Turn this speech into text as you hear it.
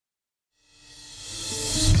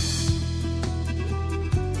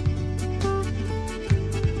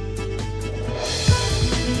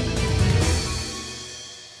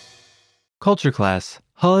Culture Class,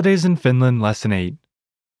 Holidays in Finland, Lesson 8.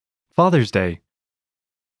 Father's Day.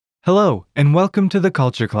 Hello, and welcome to the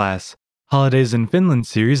Culture Class, Holidays in Finland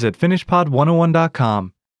series at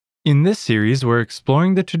FinnishPod101.com. In this series, we're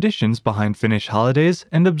exploring the traditions behind Finnish holidays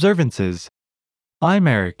and observances. I'm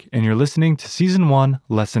Eric, and you're listening to Season 1,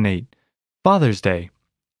 Lesson 8, Father's Day.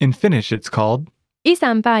 In Finnish, it's called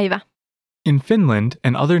Isänpäivä. In Finland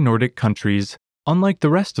and other Nordic countries, unlike the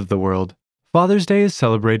rest of the world, Father's Day is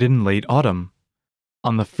celebrated in late autumn,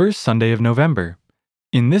 on the first Sunday of November.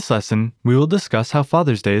 In this lesson, we will discuss how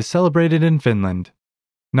Father's Day is celebrated in Finland.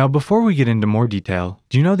 Now, before we get into more detail,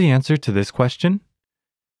 do you know the answer to this question?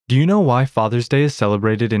 Do you know why Father's Day is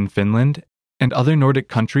celebrated in Finland and other Nordic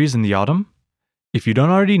countries in the autumn? If you don't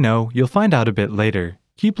already know, you'll find out a bit later.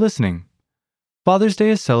 Keep listening. Father's Day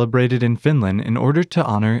is celebrated in Finland in order to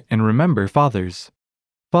honor and remember fathers.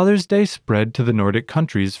 Father's Day spread to the Nordic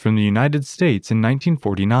countries from the United States in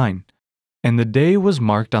 1949, and the day was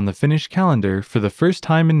marked on the Finnish calendar for the first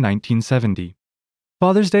time in 1970.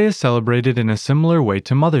 Father's Day is celebrated in a similar way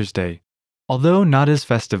to Mother's Day, although not as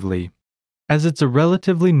festively, as it's a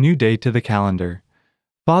relatively new day to the calendar.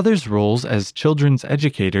 Fathers' roles as children's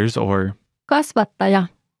educators, or Kasvattaja.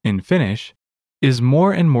 in Finnish, is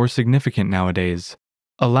more and more significant nowadays,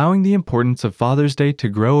 allowing the importance of Father's Day to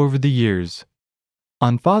grow over the years.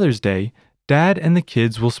 On Father's Day, Dad and the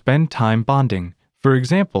kids will spend time bonding, for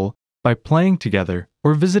example, by playing together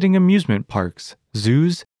or visiting amusement parks,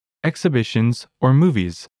 zoos, exhibitions, or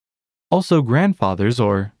movies. Also, grandfathers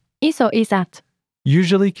or Isoisät.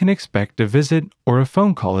 usually can expect a visit or a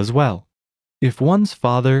phone call as well. If one's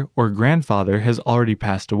father or grandfather has already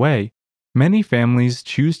passed away, many families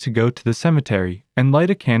choose to go to the cemetery and light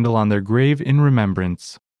a candle on their grave in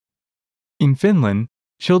remembrance. In Finland,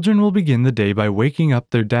 children will begin the day by waking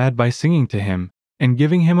up their dad by singing to him and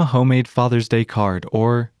giving him a homemade Father's Day card,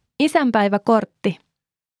 or Isänpäiväkortti.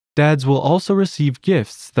 dads will also receive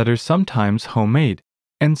gifts that are sometimes homemade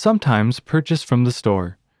and sometimes purchased from the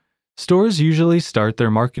store. Stores usually start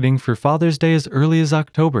their marketing for Father's Day as early as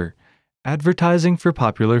October, advertising for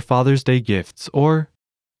popular Father's Day gifts, or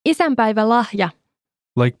Isänpäivälahja.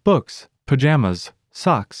 like books, pajamas,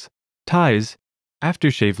 socks, ties,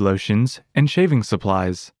 aftershave lotions, and shaving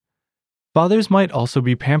supplies. Fathers might also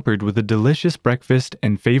be pampered with a delicious breakfast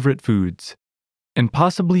and favorite foods, and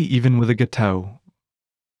possibly even with a gâteau.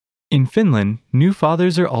 In Finland, new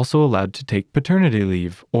fathers are also allowed to take paternity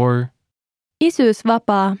leave, or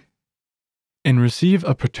Isyysvapaa. and receive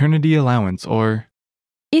a paternity allowance, or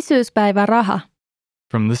Isyyspäiväraha.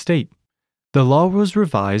 from the state. The law was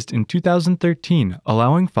revised in 2013,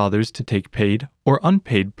 allowing fathers to take paid or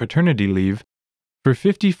unpaid paternity leave for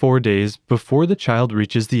 54 days before the child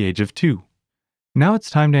reaches the age of 2. Now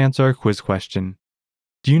it's time to answer our quiz question.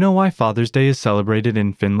 Do you know why Father's Day is celebrated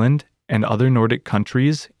in Finland and other Nordic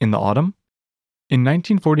countries in the autumn? In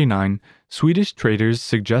 1949, Swedish traders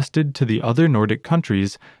suggested to the other Nordic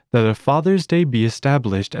countries that a Father's Day be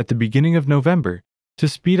established at the beginning of November to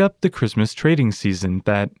speed up the Christmas trading season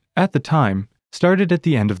that, at the time, started at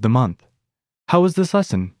the end of the month. How was this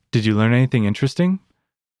lesson? Did you learn anything interesting?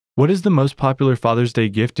 What is the most popular Father's Day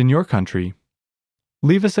gift in your country?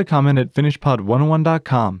 Leave us a comment at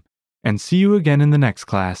FinishPod101.com, and see you again in the next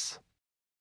class.